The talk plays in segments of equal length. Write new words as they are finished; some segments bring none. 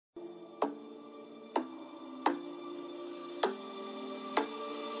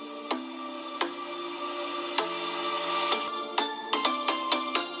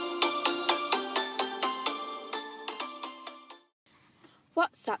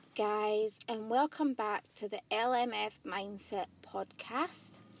up, guys, and welcome back to the LMF Mindset podcast.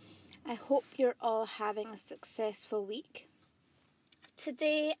 I hope you're all having a successful week.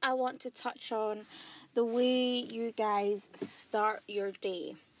 Today, I want to touch on the way you guys start your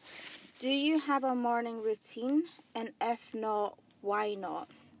day. Do you have a morning routine? And if not, why not?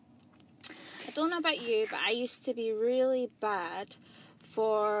 I don't know about you, but I used to be really bad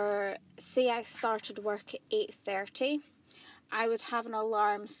for, say I started work at 8:30. I would have an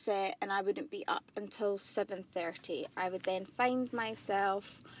alarm set and I wouldn't be up until 7:30. I would then find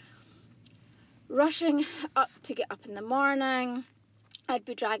myself rushing up to get up in the morning. I'd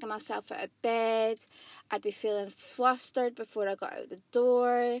be dragging myself out of bed. I'd be feeling flustered before I got out the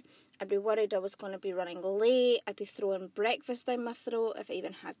door. I'd be worried I was going to be running late. I'd be throwing breakfast down my throat if I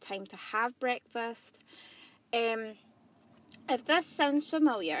even had time to have breakfast. If this sounds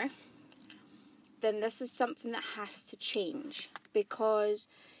familiar, then this is something that has to change, because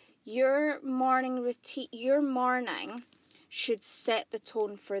your morning routine, your morning should set the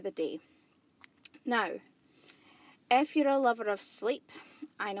tone for the day. Now, if you're a lover of sleep,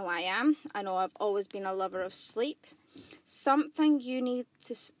 I know I am. I know I've always been a lover of sleep. Something you need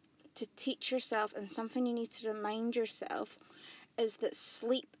to teach yourself and something you need to remind yourself is that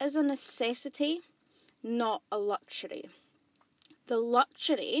sleep is a necessity, not a luxury. The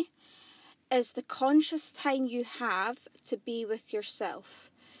luxury is the conscious time you have to be with yourself.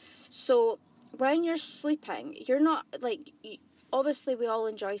 So when you're sleeping, you're not obviously we all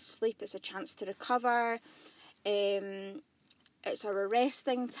enjoy sleep. It's a chance to recover. It's our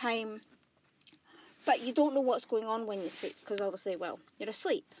resting time. But you don't know what's going on when you sleep, because obviously, you're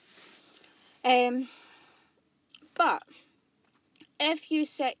asleep. But if you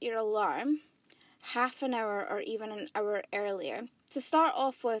set your alarm half an hour or even an hour earlier, to start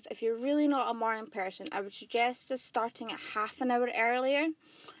off with, if you're really not a morning person, I would suggest just starting at half an hour earlier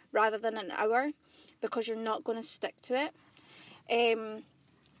rather than an hour, because you're not going to stick to it.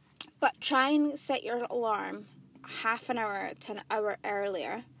 But try and set your alarm half an hour to an hour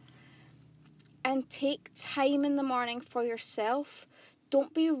earlier and take time in the morning for yourself.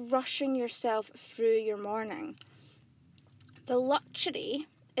 Don't be rushing yourself through your morning. The luxury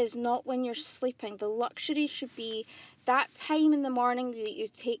is not when you're sleeping. The luxury should be that time in the morning that you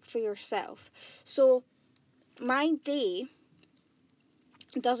take for yourself. So my day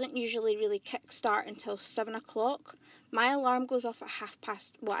doesn't usually really kickstart until 7 o'clock. My alarm goes off at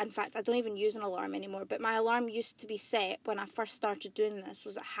 5:30. Well, in fact, I don't even use an alarm anymore, but my alarm used to be set when I first started doing this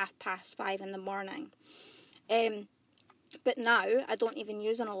was at 5:30 in the morning. But now I don't even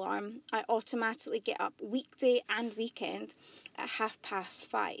use an alarm. I automatically get up weekday and weekend at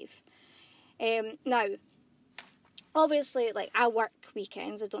 5:30. Now, obviously, I work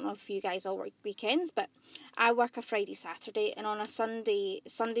weekends. I don't know if you guys all work weekends, but I work a Friday, Saturday, and on a Sunday,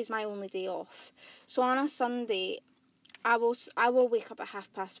 Sunday's my only day off. So on a Sunday, I will wake up at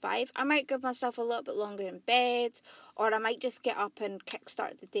 5:30. I might give myself a little bit longer in bed, or I might just get up and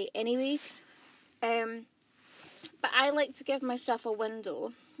kickstart the day anyway. But I like to give myself a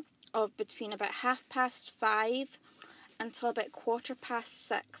window of between about 5:30 until about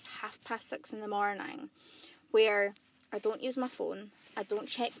 6:15, 6:30 in the morning, where I don't use my phone, I don't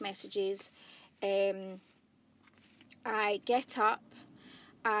check messages, I get up,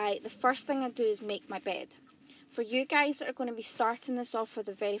 the first thing I do is make my bed. For you guys that are going to be starting this off for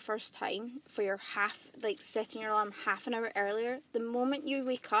the very first time, for your setting your alarm half an hour earlier, the moment you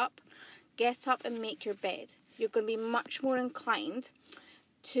wake up, get up and make your bed. You're going to be much more inclined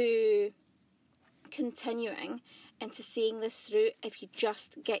to continuing and to seeing this through if you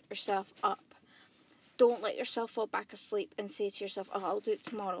just get yourself up. Don't let yourself fall back asleep and say to yourself, I'll do it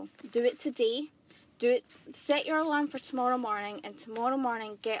tomorrow. Do it today. Set your alarm for tomorrow morning, and tomorrow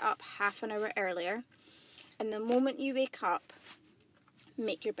morning get up half an hour earlier. And the moment you wake up,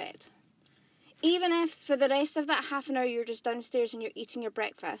 make your bed. Even if for the rest of that half an hour you're just downstairs and you're eating your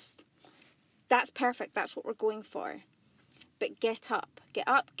breakfast, that's perfect. That's what we're going for. But get up,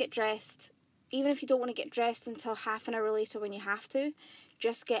 get dressed. Even if you don't want to get dressed until half an hour later when you have to,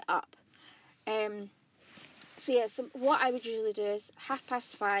 just get up. So what I would usually do is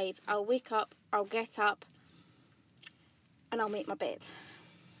 5:30, I'll wake up, I'll get up, and I'll make my bed.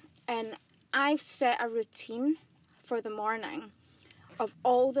 And I've set a routine for the morning of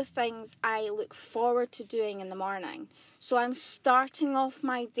all the things I look forward to doing in the morning. So I'm starting off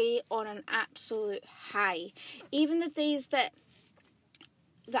my day on an absolute high. Even the days that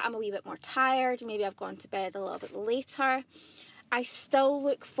I'm a wee bit more tired, maybe I've gone to bed a little bit later, I still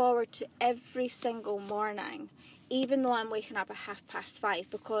look forward to every single morning, even though I'm waking up at 5:30,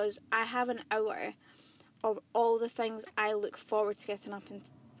 because I have an hour of all the things I look forward to getting up and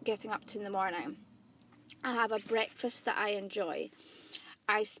getting up to in the morning. I have a breakfast that I enjoy.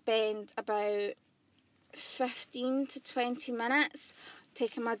 I spend about 15 to 20 minutes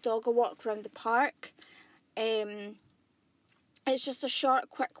taking my dog a walk around the park. It's just a short,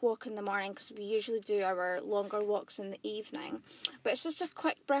 quick walk in the morning because we usually do our longer walks in the evening. But it's just a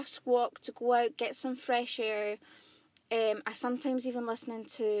quick, brisk walk to go out, get some fresh air. I sometimes even listening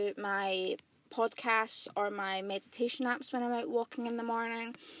to my podcasts or my meditation apps when I'm out walking in the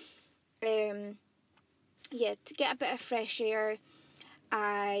morning. To get a bit of fresh air.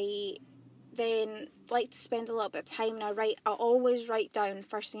 I then like to spend a little bit of time, and I always write down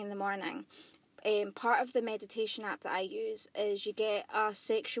first thing in the morning. Part of the meditation app that I use is you get a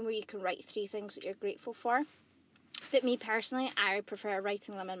section where you can write 3 things that you're grateful for. But me personally, I prefer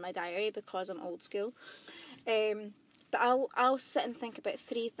writing them in my diary because I'm old school. But I'll sit and think about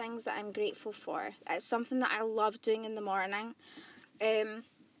 3 things that I'm grateful for. It's something that I love doing in the morning.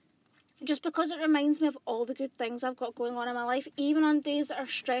 Just because it reminds me of all the good things I've got going on in my life, even on days that are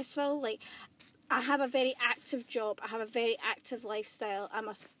stressful. Like, I have a very active job. I have a very active lifestyle. I'm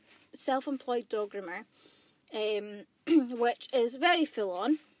a self-employed dog groomer, which is very full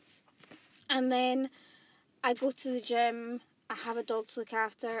on. And then I go to the gym. I have a dog to look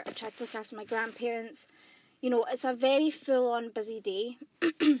after. I try to look after my grandparents. You know, it's a very full-on busy day.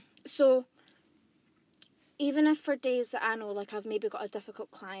 So even if for days that I know, like, I've maybe got a difficult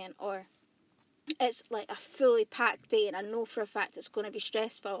client, or it's like a fully packed day and I know for a fact it's going to be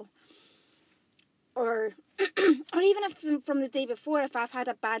stressful, or even if from the day before, if I've had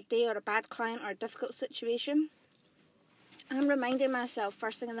a bad day or a bad client or a difficult situation, I'm reminding myself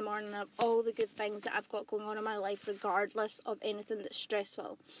first thing in the morning of all the good things that I've got going on in my life, regardless of anything that's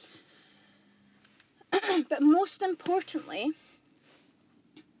stressful. But most importantly,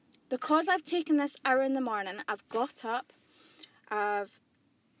 because I've taken this hour in the morning, I've got up, I've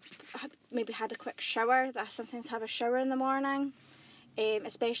maybe had a quick shower. I sometimes have a shower in the morning,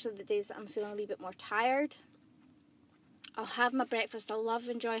 especially the days that I'm feeling a wee bit more tired. I'll have my breakfast. I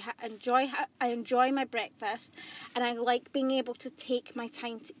enjoy my breakfast, and I like being able to take my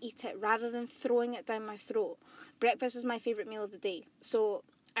time to eat it rather than throwing it down my throat. Breakfast is my favourite meal of the day, so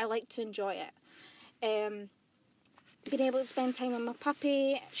I like to enjoy it. Being able to spend time with my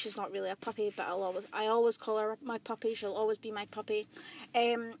puppy. She's not really a puppy, but I always call her my puppy. She'll always be my puppy.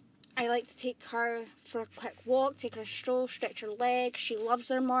 I like to take her for a quick walk, take her a stroll, stretch her legs. She loves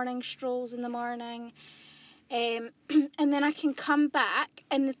her morning strolls in the morning. And then I can come back,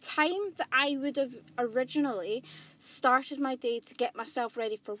 and the time that I would have originally started my day to get myself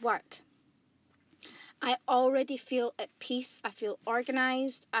ready for work, I already feel at peace. I feel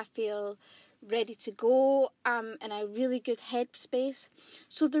organised. I feel ready to go. I'm in a really good headspace.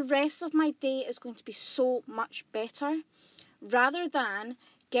 So the rest of my day is going to be so much better, rather than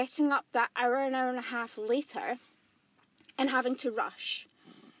getting up that hour and a half later and having to rush.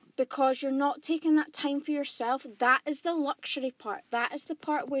 Because you're not taking that time for yourself. That is the luxury part. That is the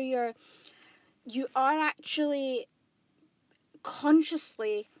part where you are actually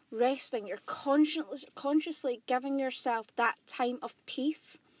consciously resting. You're consciously giving yourself that time of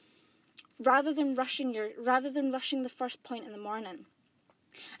peace, rather than rushing the first point in the morning.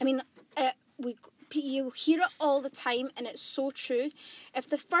 I mean, you hear it all the time, and it's so true. If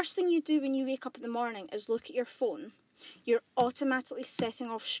the first thing you do when you wake up in the morning is look at your phone, you're automatically setting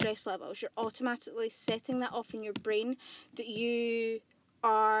off stress levels. You're automatically setting that off in your brain that you're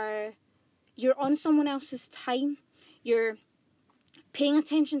on someone else's time. You're paying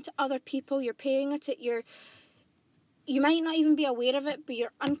attention to other people. You might not even be aware of it, but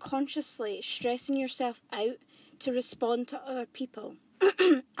you're unconsciously stressing yourself out to respond to other people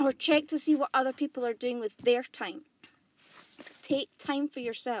or check to see what other people are doing with their time. Take time for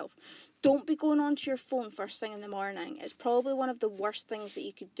yourself. Don't be going onto your phone first thing in the morning. It's probably one of the worst things that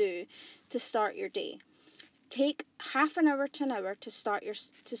you could do to start your day. Take half an hour to an hour to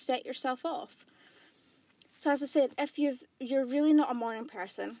set yourself off. So as I said, if you're really not a morning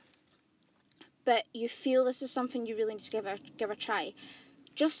person, but you feel this is something you really need to give a try,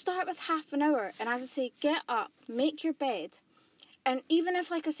 just start with half an hour. And as I say, get up, make your bed. And even if,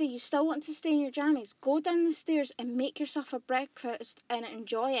 like I say, you still want to stay in your jammies, go down the stairs and make yourself a breakfast and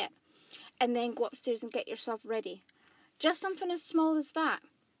enjoy it. And then go upstairs and get yourself ready. Just something as small as that.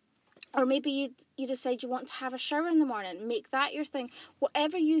 Or maybe you decide you want to have a shower in the morning. Make that your thing.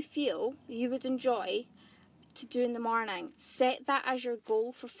 Whatever you feel you would enjoy to do in the morning, set that as your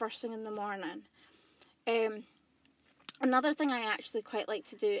goal for first thing in the morning. Another thing I actually quite like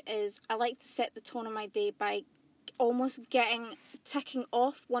to do is I like to set the tone of my day by almost ticking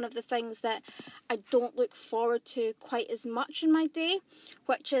off one of the things that I don't look forward to quite as much in my day,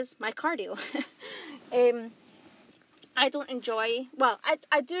 which is my cardio. I don't enjoy, well,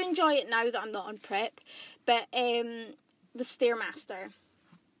 I do enjoy it now that I'm not on prep, but the Stairmaster.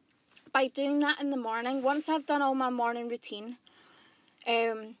 By doing that in the morning, once I've done all my morning routine,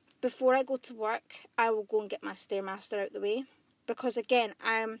 before I go to work, I will go and get my Stairmaster out the way, because again,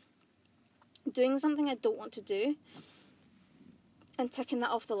 I'm doing something I don't want to do and ticking that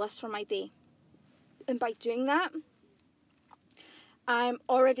off the list for my day. And by doing that, I'm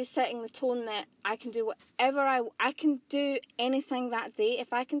already setting the tone that I can do whatever I can do anything that day.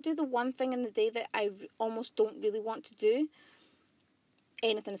 If I can do the one thing in the day that I almost don't really want to do,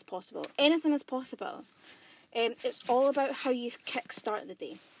 anything is possible. Anything is possible. It's all about how you kickstart the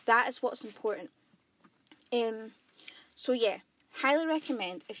day. That is what's important. So yeah, highly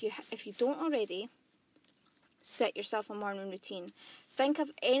recommend, if you don't already, set yourself a morning routine. Think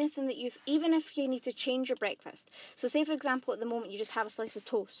of anything that even if you need to change your breakfast. So say for example at the moment you just have a slice of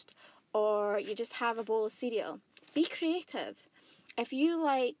toast, or you just have a bowl of cereal. Be creative. If you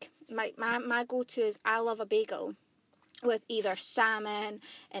like, my go-to is I love a bagel with either salmon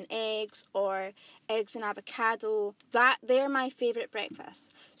and eggs or eggs and avocado. They're my favourite breakfasts.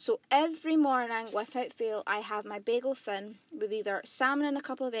 So every morning, without fail, I have my bagel thin with either salmon and a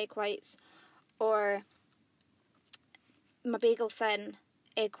couple of egg whites, or my bagel thin,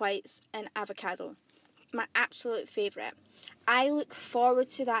 egg whites and avocado. My absolute favourite. I look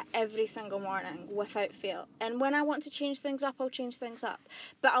forward to that every single morning without fail. And when I want to change things up, I'll change things up.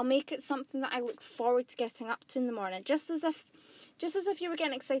 But I'll make it something that I look forward to getting up to in the morning. Just as if you were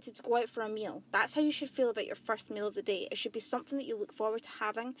getting excited to go out for a meal. That's how you should feel about your first meal of the day. It should be something that you look forward to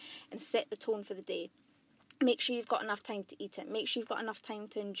having and set the tone for the day. Make sure you've got enough time to eat it. Make sure you've got enough time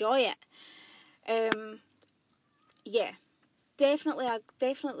to enjoy it. Yeah. Definitely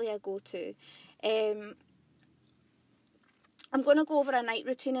a go-to. I'm going to go over a night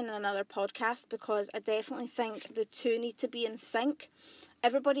routine in another podcast, because I definitely think the two need to be in sync.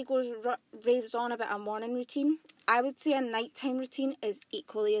 Everybody raves on about a morning routine. I would say a nighttime routine is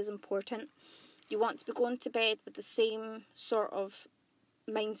equally as important. You want to be going to bed with the same sort of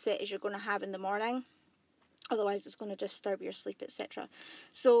mindset as you're going to have in the morning. Otherwise it's going to disturb your sleep, etc.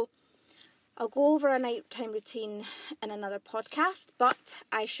 So I'll go over a nighttime routine in another podcast, but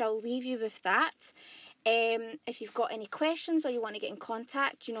I shall leave you with that. If you've got any questions or you want to get in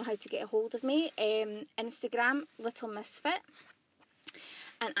contact, you know how to get a hold of me. Instagram, Little Misfit.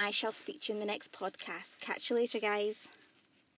 And I shall speak to you in the next podcast. Catch you later, guys.